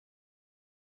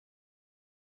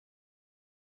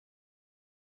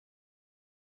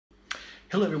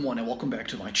Hello everyone and welcome back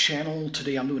to my channel.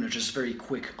 Today I'm doing a just very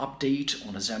quick update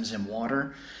on the ZamZam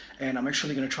water, and I'm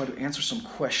actually going to try to answer some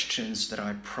questions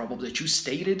that you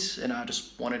stated, and I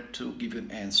just wanted to give you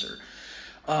an answer.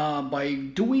 By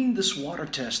doing this water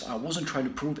test, I wasn't trying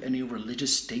to prove any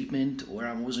religious statement, or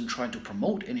I wasn't trying to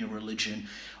promote any religion.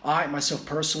 I myself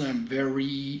personally am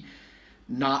very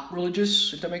not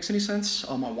religious, if that makes any sense.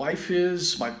 My wife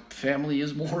is, my family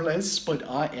is more or less, but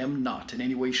I am not in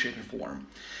any way, shape, or form.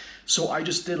 So I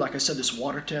just did, like I said, this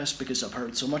water test because I've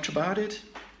heard so much about it.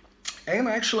 And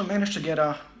I actually managed to get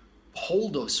a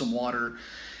hold of some water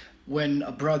when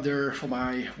a brother for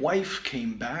my wife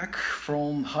came back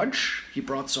from Hajj. He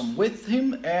brought some with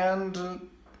him and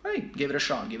hey, gave it a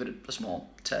shot, gave it a small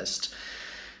test.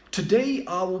 Today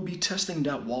I will be testing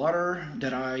that water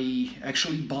that I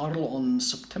actually bottled on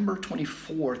September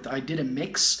 24th. I did a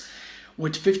mix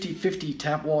with 50-50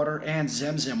 tap water and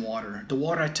ZamZam water. The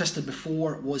water I tested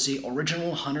before was a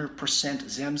original 100%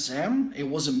 ZamZam. It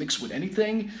wasn't mixed with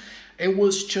anything. It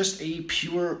was just a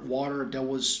pure water that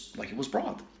was like it was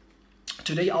brought.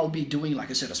 Today I'll be doing, like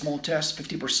I said, a small test,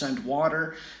 50%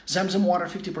 water, ZamZam water,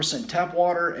 50% tap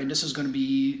water, and this is going to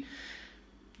be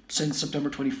since September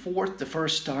 24th, the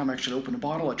first time I actually opened a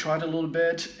bottle. I tried a little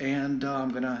bit, and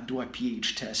I'm gonna do a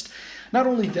pH test. Not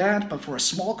only that, but for a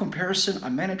small comparison, I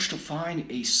managed to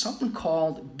find something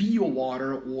called bio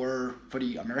water, or for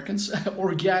the Americans,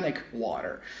 organic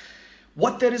water.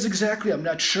 What that is exactly, I'm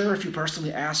not sure. If you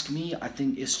personally ask me, I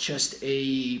think it's just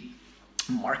a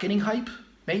marketing hype,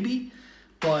 maybe,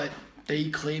 but they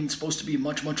claim it's supposed to be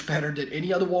much, much better than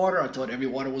any other water. I thought every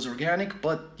water was organic,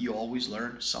 but you always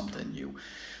learn something new.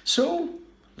 So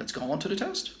let's go on to the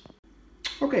test.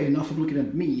 Okay, enough of looking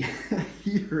at me.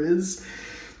 Here is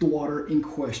the water in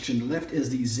question. Left is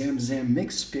the ZamZam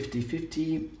mix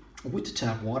 50-50 with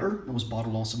tap water. It was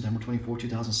bottled on September 24,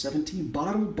 2017,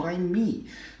 bottled by me.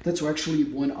 That's actually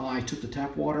when I took the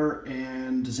tap water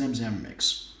and the ZamZam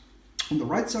mix. On the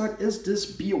right side is this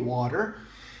bio water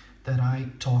that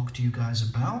I talked to you guys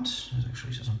about. It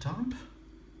actually says on top.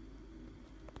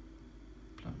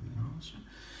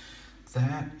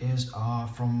 That is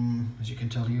from, as you can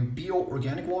tell here, bio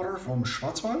organic water from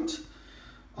Schwarzwald.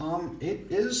 It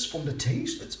is, from the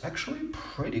taste, it's actually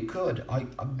pretty good.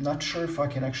 I'm not sure if I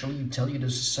can actually tell you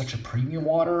this is such a premium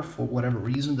water for whatever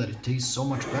reason that it tastes so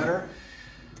much better.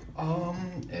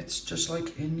 It's just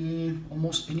like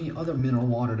almost any other mineral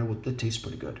water that tastes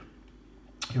pretty good.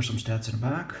 Here's some stats in the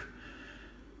back.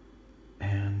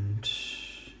 And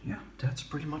yeah, that's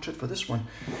pretty much it for this one.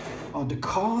 The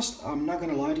cost, I'm not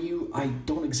gonna lie to you, I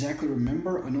don't exactly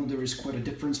remember. I know there is quite a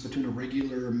difference between a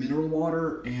regular mineral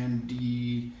water and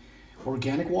the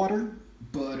organic water,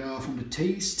 but from the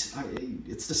taste,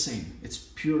 it's the same. It's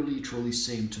purely, truly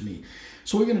same to me.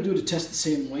 So we're gonna do the test the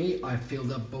same way. I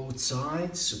filled up both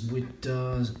sides with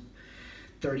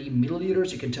 30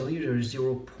 milliliters. You can tell here there's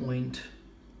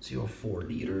 0.04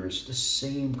 liters. The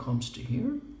same comes to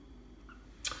here.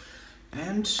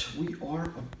 And we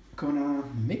are gonna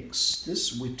mix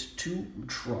this with 2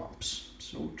 drops.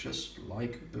 So just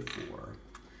like before.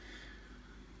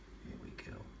 Here we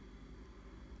go.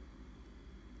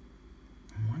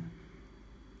 1,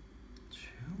 2.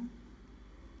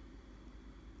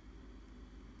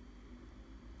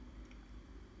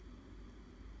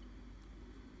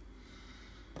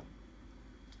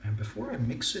 And before I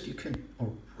mix it, you can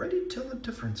already tell a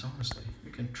difference, honestly.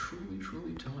 You can truly,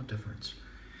 truly tell a difference.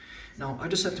 Now, I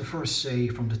just have to first say,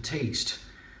 from the taste,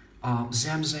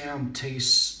 ZamZam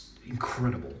tastes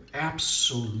incredible,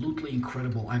 absolutely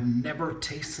incredible. I've never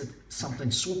tasted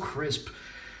something so crisp,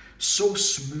 so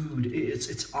smooth.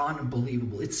 It's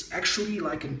unbelievable. It's actually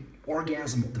like an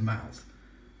orgasm of the mouth.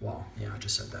 Wow, yeah, I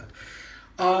just said that.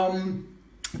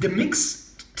 The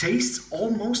mix tastes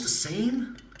almost the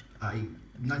same. I'm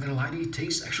not gonna lie to you, it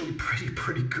tastes actually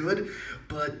pretty good,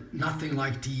 but nothing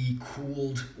like the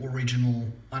cooled, original,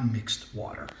 unmixed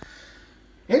water.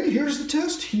 And here's the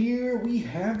test. Here we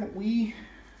have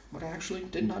what I actually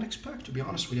did not expect, to be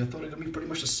honest with you. I thought it would be pretty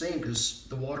much the same, because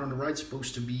the water on the right is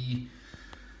supposed to be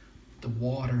the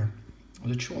water of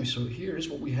the choice. So here's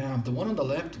what we have. The one on the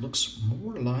left looks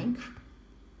more like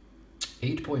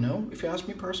 8.0, if you ask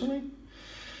me personally.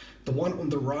 The one on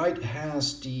the right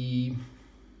has the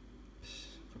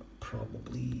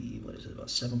probably, what is it, about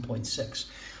 7.6.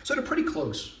 So they're pretty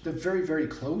close. They're very, very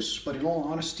close, but in all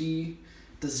honesty,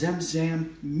 the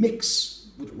ZamZam mix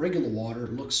with regular water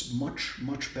looks much,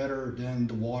 much better than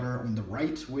the water on the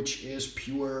right, which is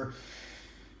pure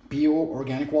bio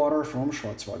organic water from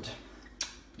Schwarzwald.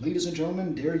 Ladies and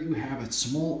gentlemen, there you have it.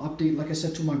 Small update, like I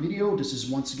said, to my video. This is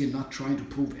once again not trying to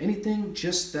prove anything,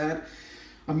 just that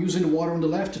I'm using the water on the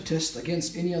left to test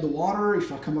against any other water.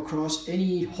 If I come across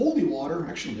any holy water,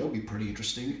 actually that'll be pretty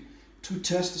interesting to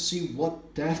test to see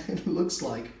what that looks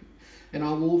like. And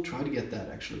I will try to get that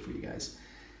actually for you guys.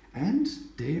 And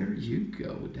there you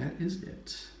go, that is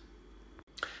it.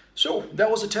 So that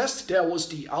was a test, that was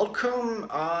the outcome.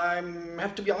 I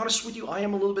have to be honest with you, I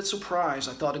am a little bit surprised.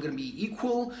 I thought it was going to be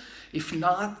equal. If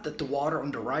not, that the water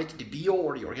on the right, the bio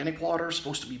or the organic water is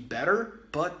supposed to be better,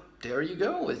 but there you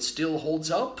go, it still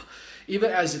holds up. Even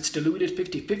as it's diluted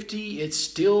 50-50, it's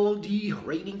still the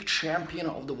reigning champion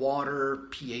of the water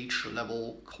pH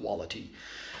level quality.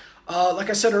 Like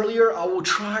I said earlier, I will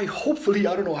try, hopefully,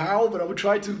 I don't know how, but I will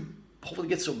try to hopefully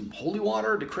get some holy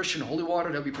water, the Christian holy water.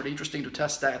 That'd be pretty interesting to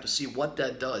test that, to see what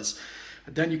that does.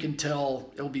 And then you can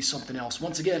tell it'll be something else.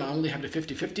 Once again, I only have the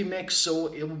 50-50 mix, so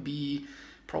it will be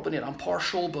probably not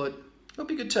impartial, but it'll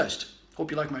be a good test. Hope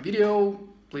you like my video,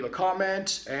 leave a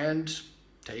comment, and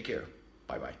take care.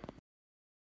 Bye-bye.